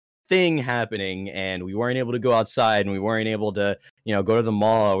this thing happening and we weren't able to go outside and we weren't able to, go to the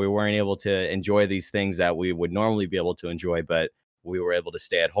mall. We weren't able to enjoy these things that we would normally be able to enjoy, but we were able to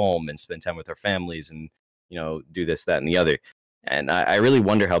stay at home and spend time with our families and, do this, that, and the other. And I really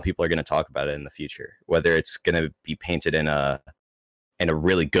wonder how people are going to talk about it in the future, whether it's going to be painted in a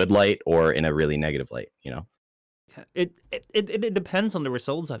really good light or in a really negative light. It depends on the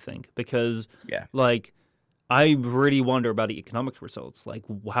results, I think, because Yeah. like I really wonder about the economic results, like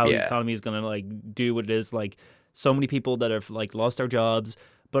how the Yeah. economy is gonna like do what it is. Like so many people that have like lost their jobs,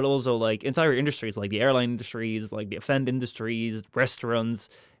 but also like entire industries, like the airline industries, like the offend industries, restaurants.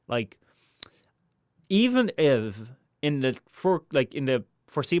 Like even if in the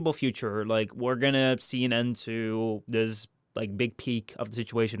foreseeable future, like we're gonna see an end to this like big peak of the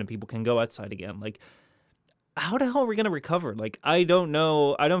situation and people can go outside again. Like how the hell are we gonna recover? Like, I don't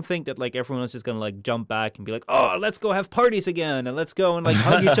know. I don't think that like everyone's just gonna like jump back and be like, oh, let's go have parties again and let's go and like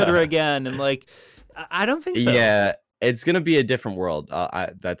hug each other again and like, I don't think so. Yeah, it's gonna be a different world.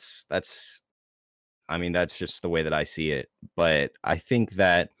 That's I mean, that's just the way that I see it. But I think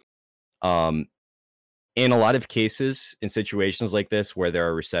that um, in a lot of cases, in situations like this, where there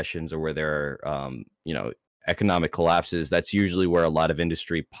are recessions or where there are, economic collapses, that's usually where a lot of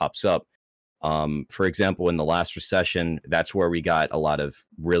industry pops up. For example, in the last recession, that's where we got a lot of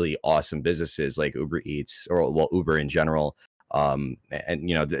really awesome businesses like Uber Eats, or well, Uber in general, and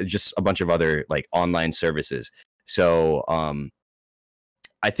just a bunch of other like online services. So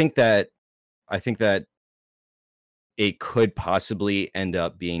I think that I think that it could possibly end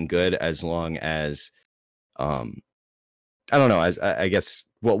up being good as long as um, I don't know. As I guess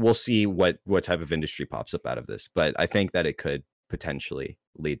we'll see what type of industry pops up out of this, but I think that it could potentially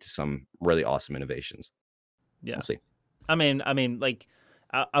lead to some really awesome innovations. We'll Yeah. see. I mean, like,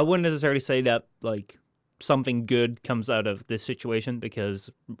 I wouldn't necessarily say that like something good comes out of this situation, because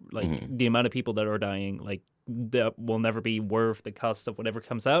like Hmm. the amount of people that are dying, like that will never be worth the cost of whatever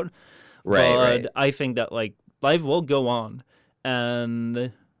comes out. Right, right. But I think that like life will go on,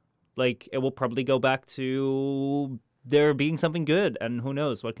 and like it will probably go back to there being something good, and who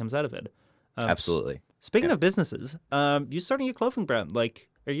knows what comes out of it. Absolutely. Speaking Yeah. of businesses, you starting a clothing brand like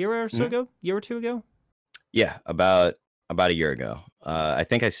a year or so Mhm. ago, year or two ago. Yeah, about a year ago. I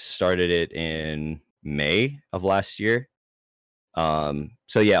think I started it in May of last year.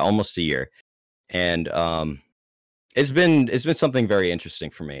 So yeah, almost a year. And it's been something very interesting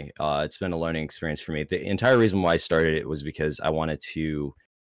for me. It's been a learning experience for me. The entire reason why I started it was because I wanted to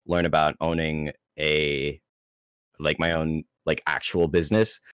learn about owning a like my own like actual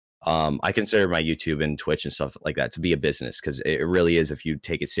business. I consider my YouTube and Twitch and stuff like that to be a business, because it really is if you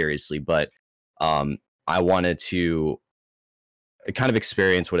take it seriously. But um, I wanted to kind of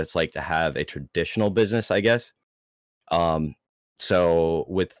experience what it's like to have a traditional business, I guess. Um, so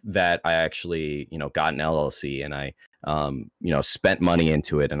with that, I actually, got an LLC, and I, spent money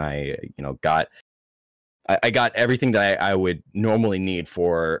into it, and I got everything that I would normally need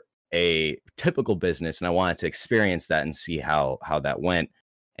for a typical business, and I wanted to experience that and see how that went.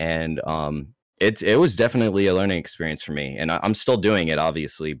 And it was definitely a learning experience for me, and I'm still doing it,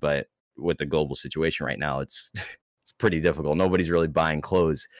 obviously, but with the global situation right now, it's it's pretty difficult. Nobody's really buying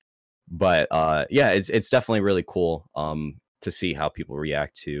clothes, but yeah, it's definitely really cool to see how people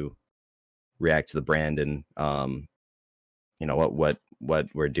react to the brand, and what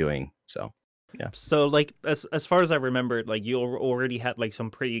we're doing. So yeah, So like as far as I remembered, like you already had like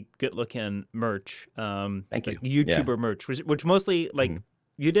some pretty good looking merch, thank like you. Yeah. YouTuber merch, which mostly like Hmm.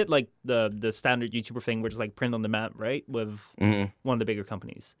 you did like the standard YouTuber thing, which is like print on demand, right? With Hmm. one of the bigger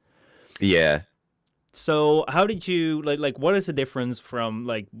companies. S- Yeah. So how did you like what is the difference from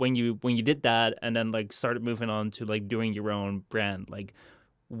like when you did that and then like started moving on to like doing your own brand? Like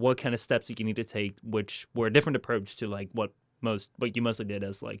what kind of steps did you need to take, which were a different approach to like what you mostly did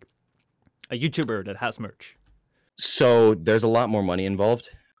as like a YouTuber that has merch? So there's a lot more money involved,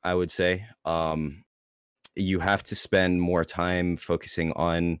 I would say. You have to spend more time focusing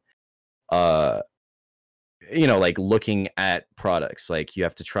on uh like looking at products. Like you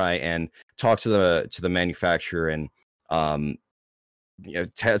have to try and talk to the manufacturer, and um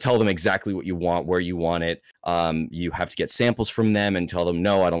tell them exactly what you want, where you want it. You have to get samples from them and tell them,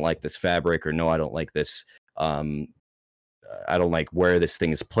 no, I don't like this fabric, or no, I don't like this. Um, I don't like where this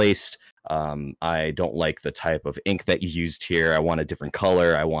thing is placed. I don't like the type of ink that you used here. I want a different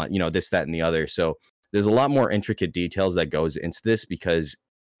color. I want, this, that, and the other. So there's a lot more intricate details that goes into this, because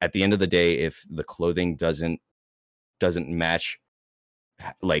at the end of the day, if the clothing doesn't match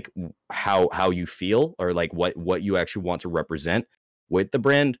like how you feel, or like what you actually want to represent with the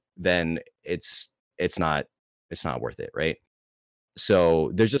brand, then it's not it's not worth it, right?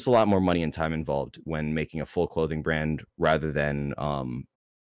 So there's just a lot more money and time involved when making a full clothing brand, rather than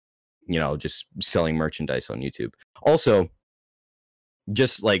just selling merchandise on YouTube. Also,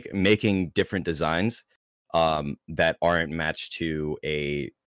 just like making different designs that aren't matched to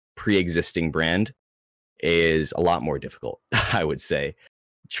a pre-existing brand is a lot more difficult, I would say.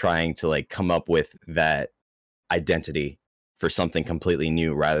 Trying to like come up with that identity for something completely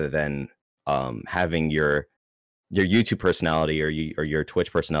new, rather than having your YouTube personality, or your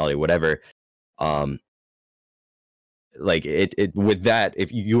Twitch personality, whatever. Um, like it with that,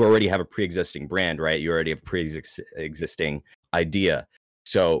 if you already have a pre-existing brand, right? You already have a pre-existing idea.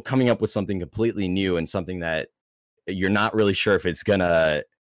 So coming up with something completely new, and something that you're not really sure if it's gonna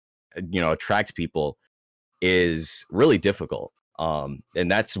attract people, is really difficult. And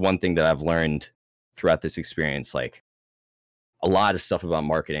that's one thing that I've learned throughout this experience. Like a lot of stuff about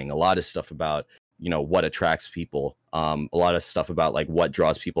marketing, a lot of stuff about what attracts people, a lot of stuff about like what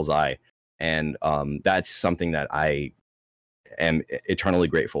draws people's eye, and that's something that I am eternally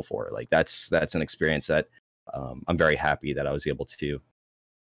grateful for. Like that's an experience that I'm very happy that I was able to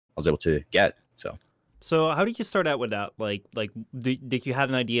get. So how did you start out with that? Did you have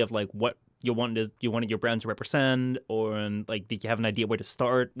an idea of like what you wanted your brand to represent, or like did you have an idea where to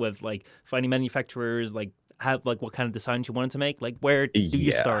start with like finding manufacturers, like have like what kind of designs you wanted to make? Like where do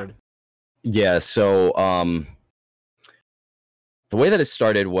you Yeah. start? Yeah. So the way that it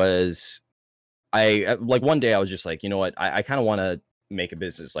started was I like one day I was just like, you know what, I kind of want to make a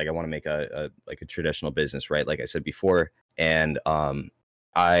business. Like I want to make a traditional business, right? Like I said before. And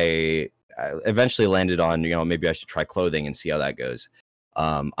I eventually landed on, maybe I should try clothing and see how that goes.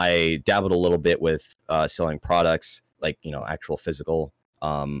 I dabbled a little bit with selling products, like, actual physical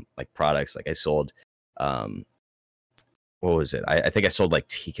like products. Like I sold um what was it? I think I sold like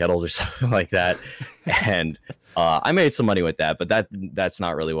tea kettles or something like that. And I made some money with that, but that's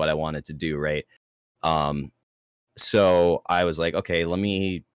not really what I wanted to do, right? Um, so I was like, okay, let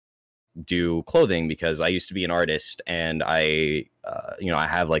me do clothing because I used to be an artist, and I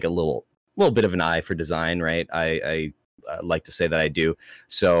have like a little bit of an eye for design, right? I like to say that I do.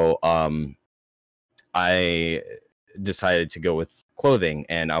 So I decided to go with clothing,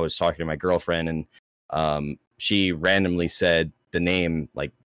 and I was talking to my girlfriend, and she randomly said the name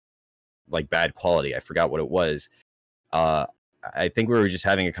like bad quality. I forgot what it was. Uh, I think we were just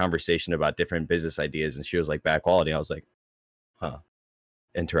having a conversation about different business ideas, and she was like bad quality. I was like, huh,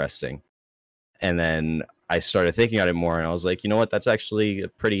 interesting. And then I started thinking on it more, and I was like, you know what? That's actually a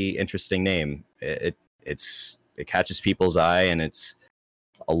pretty interesting name. It catches people's eye, and it's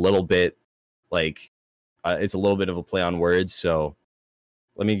a little bit like it's a little bit of a play on words. So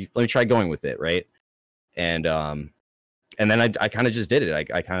let me try going with it, right? And then I kind of just did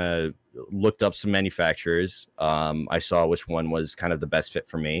it. I kind of looked up some manufacturers. I saw which one was kind of the best fit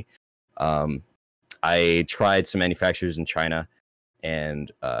for me. I tried some manufacturers in China,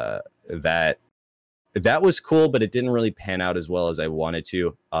 and that was cool, but it didn't really pan out as well as I wanted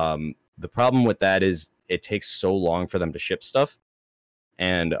to. The problem with that is it takes so long for them to ship stuff,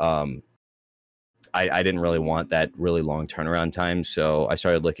 and I didn't really want that really long turnaround time. So I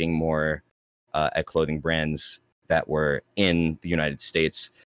started looking more at clothing brands that were in the United States.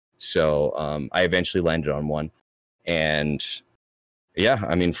 So I eventually landed on one, and yeah,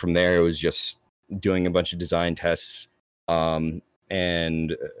 I mean, from there it was just doing a bunch of design tests,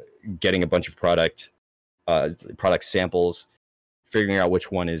 and getting a bunch of product samples, figuring out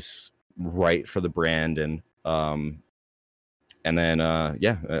which one is right for the brand, and then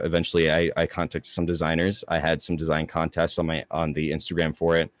eventually I contacted some designers. I had some design contests on the Instagram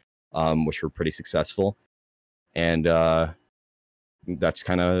for it, which were pretty successful, and that's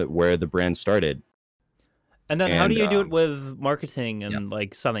kind of where the brand started. And then how do And you do it with marketing yeah, and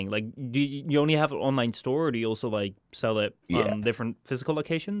like selling? Like do you only have an online store, or do you also like sell it yeah. on different physical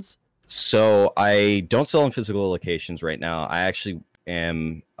locations? So I don't sell in physical locations right now. I actually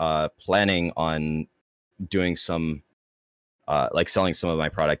am planning on doing some like selling some of my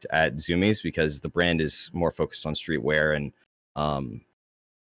product at Zoomies, because the brand is more focused on streetwear, and um,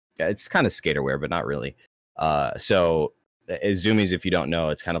 yeah, it's kind of skaterwear, but not really. So Zoomies, if you don't know,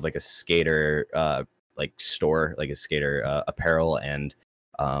 it's kind of like a skater like store, like a skater apparel and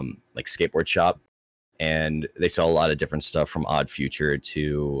like skateboard shop, and they sell a lot of different stuff from Odd Future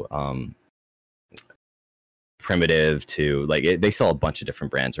to Primitive to they sell a bunch of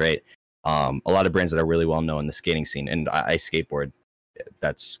different brands, right? A lot of brands that are really well known in the skating scene, and I skateboard.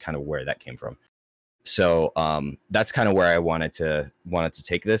 That's kind of where that came from. So that's kind of where I wanted to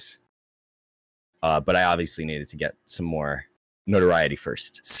take this, but I obviously needed to get some more notoriety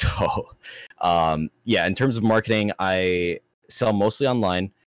first. So yeah, in terms of marketing, I sell mostly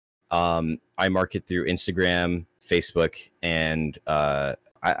online. I market through Instagram, Facebook, and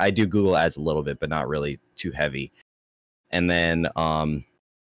I do Google ads a little bit, but not really too heavy. And then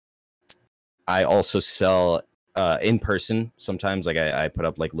I also sell in person. Sometimes, like I put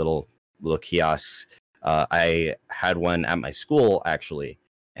up like little kiosks. I had one at my school actually,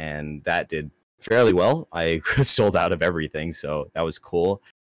 and that did fairly well. I sold out of everything, so that was cool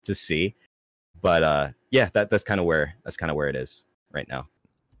to see. But yeah, that's kind of where it is right now.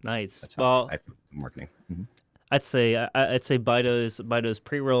 Nice. That's how Well, I'm marketing. Mhm. I'd say buy those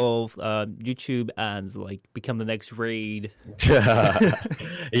pre-roll YouTube ads, like become the next raid.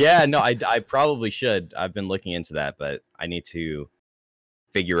 Yeah, no, I probably should. I've been looking into that, but I need to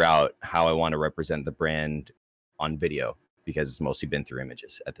figure out how I want to represent the brand on video, because it's mostly been through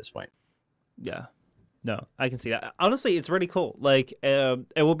images at this point. Yeah. No, I can see that. Honestly, it's really cool. Like, it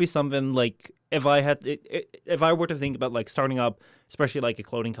would be something like if I had, if I were to think about like starting up, especially like a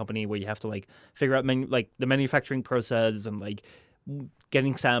clothing company where you have to like figure out like the manufacturing process and like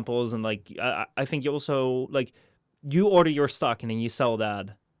getting samples and like I think you also like you order your stock and then you sell that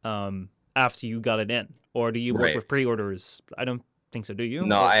after you got it in, or do you work Right. with pre-orders? I don't think so. Do you?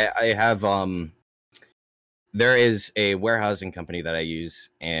 No, Or- I have there is a warehousing company that I use,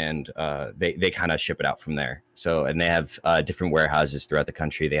 and they kind of ship it out from there. So, and they have different warehouses throughout the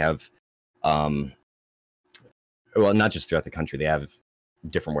country. They have, um, well, not just throughout the country. They have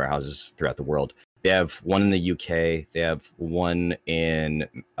different warehouses throughout the world. They have one in the UK. They have one in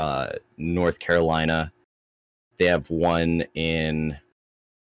North Carolina. They have one in.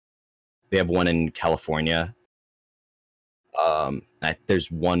 They have one in California. There's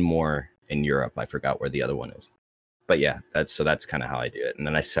one more in Europe. I forgot where the other one is. But yeah, that's kind of how I do it, and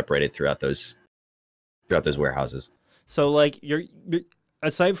then I separate it throughout those warehouses. So like you're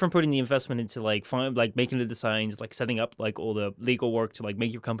aside from putting the investment into like like making the designs, like setting up like all the legal work to like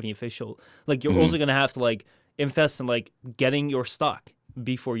make your company official, like you're also gonna have to like invest in like getting your stock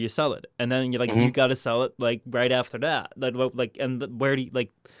before you sell it, and then you're like you got to sell it like right after that. Like and where do you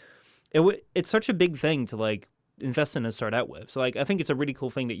like it's such a big thing to like invest in and start out with. So like I think it's a really cool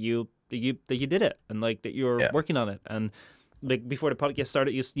thing that you did it and like that you're working on it. And like before the podcast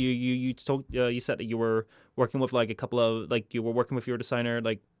started, you told you said that you were working with like a couple of like you were working with your designer,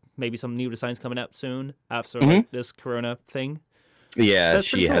 like maybe some new designs coming out soon after like this Corona thing. Yeah, So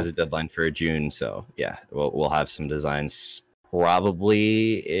she cool. has a deadline for June, so yeah, we'll have some designs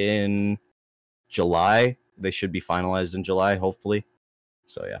probably in July. They should be finalized in July, hopefully.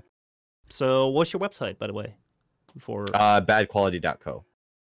 So yeah. So what's your website, by the way? For badquality.co.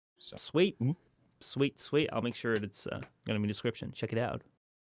 So sweet. Sweet. I'll make sure it's gonna be in the description. Check it out.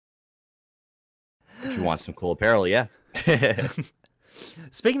 If you want some cool apparel, yeah.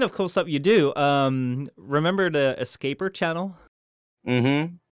 Speaking of cool stuff you do, remember the Escaper channel? Yeah,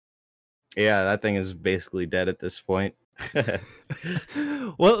 that thing is basically dead at this point.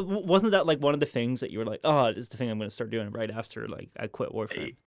 Well, wasn't that like one of the things that you were like, oh, this is the thing I'm going to start doing right after like I quit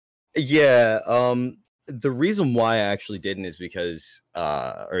Warframe? Yeah. The reason why I actually didn't is because,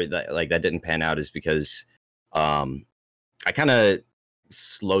 or that didn't pan out is because, I kind of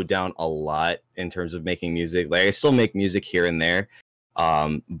slowed down a lot in terms of making music. Like I still make music here and there,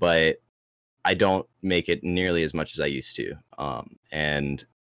 but I don't make it nearly as much as I used to. And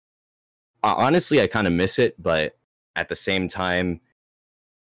honestly, I kind of miss it, but at the same time,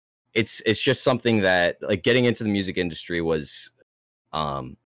 it's just something that like getting into the music industry was,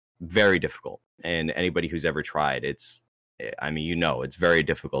 very difficult. And anybody who's ever tried, it's very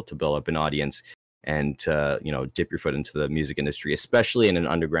difficult to build up an audience and to, dip your foot into the music industry, especially in an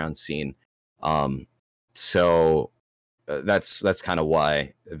underground scene. So that's kind of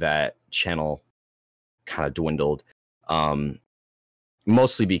why that channel kind of dwindled.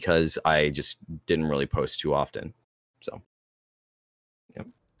 Mostly because I just didn't really post too often. So, yeah.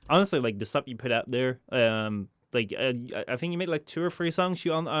 Honestly, like the stuff you put out there, like I think you made like 2 or 3 songs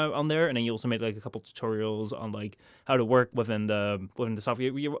on there, and then you also made like a couple tutorials on like how to work within the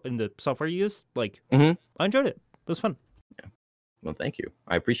software you use. Like, I enjoyed it. It was fun. Yeah. Well, thank you.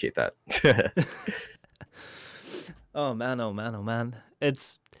 I appreciate that. Oh man.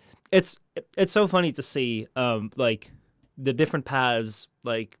 It's so funny to see like the different paths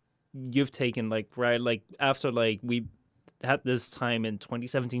like you've taken, like right, like after like we had this time in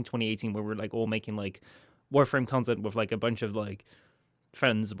 2017 2018 where we're like all making like Warframe content with like a bunch of like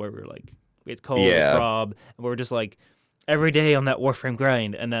friends where we're like we had Cole, Rob, and we're just like every day on that Warframe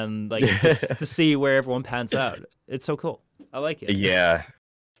grind, and then like just to see where everyone pans out. It's so cool. I like it. Yeah,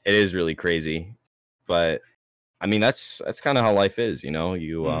 it is really crazy, but I mean that's kind of how life is, you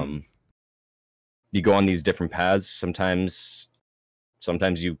you go on these different paths. Sometimes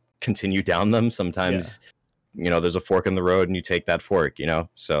you continue down them. Sometimes there's a fork in the road and you take that fork.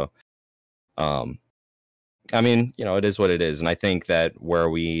 So I mean, it is what it is, and I think that where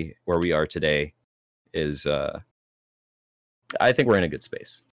we are today is I think we're in a good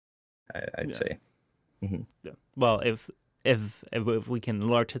space. I'd say. Yeah. Well, if we can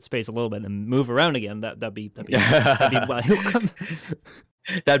enlarge hit space a little bit and move around again, that'd be welcome.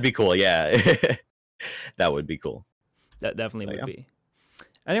 That'd be cool. Yeah, that would be cool. That definitely would be.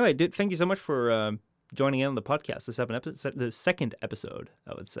 Anyway, dude, thank you so much for joining in on the podcast. The second episode,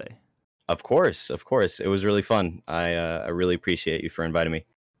 I would say. Of course. It was really fun. I really appreciate you for inviting me.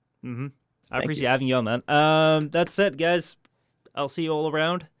 I appreciate having you on, man. That's it, guys. I'll see you all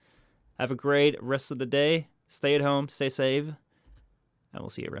around. Have a great rest of the day. Stay at home. Stay safe. And we'll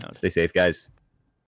see you around. Stay safe, guys.